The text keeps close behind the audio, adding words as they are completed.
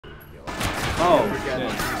Oh, forget shit.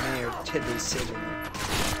 that Mayor Tiddly Sig in it.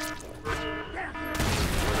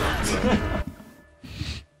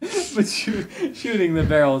 But shooting the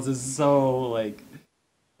barrels is so, like,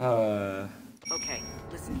 Okay,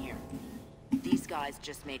 listen here. These guys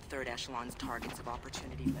just made third echelon's targets of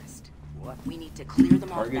opportunity list. What? We need to clear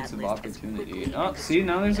them off targets that of list opportunity. as quickly Oh, and see,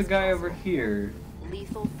 now there's a discreetly guy as over possible. here.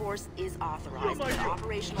 Lethal force is authorized, but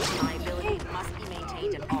operational reliability must be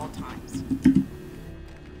maintained at all times.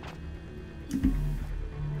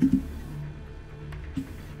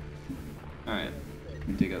 Alright, let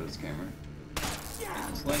me take out this camera.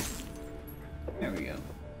 And this light. There we go.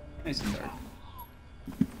 Nice and dark.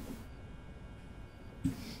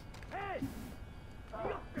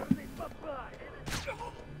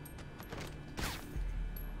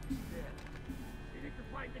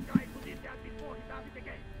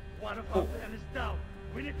 One of our men is down.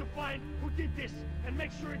 We need to find who did this and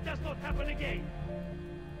make sure it does not happen again.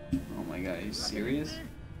 Oh my god, are you serious?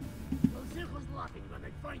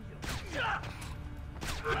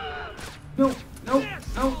 No, no,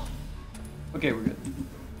 no. Okay, we're good.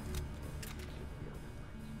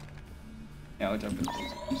 Yeah, I'll jump in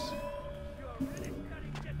those.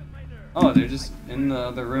 Oh, they're just in the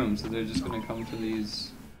other room, so they're just gonna come to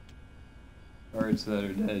these guards that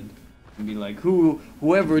are dead and be like,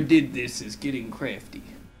 whoever did this is getting crafty.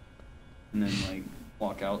 And then, like,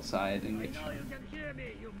 walk outside and get shot.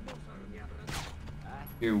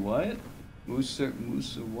 Hear what? Musa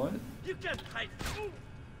what? You can't hide.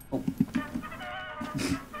 Oh.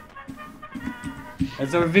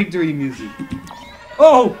 That's our victory music.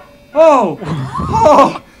 Oh! Oh!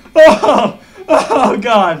 Oh! Oh! Oh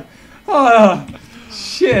god! Oh!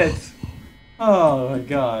 Shit! Oh my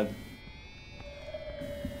god.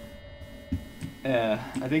 Yeah,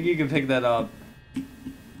 I think you can pick that up.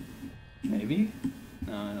 Maybe?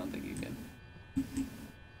 No, I don't think you can.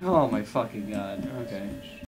 Oh my fucking god. Okay.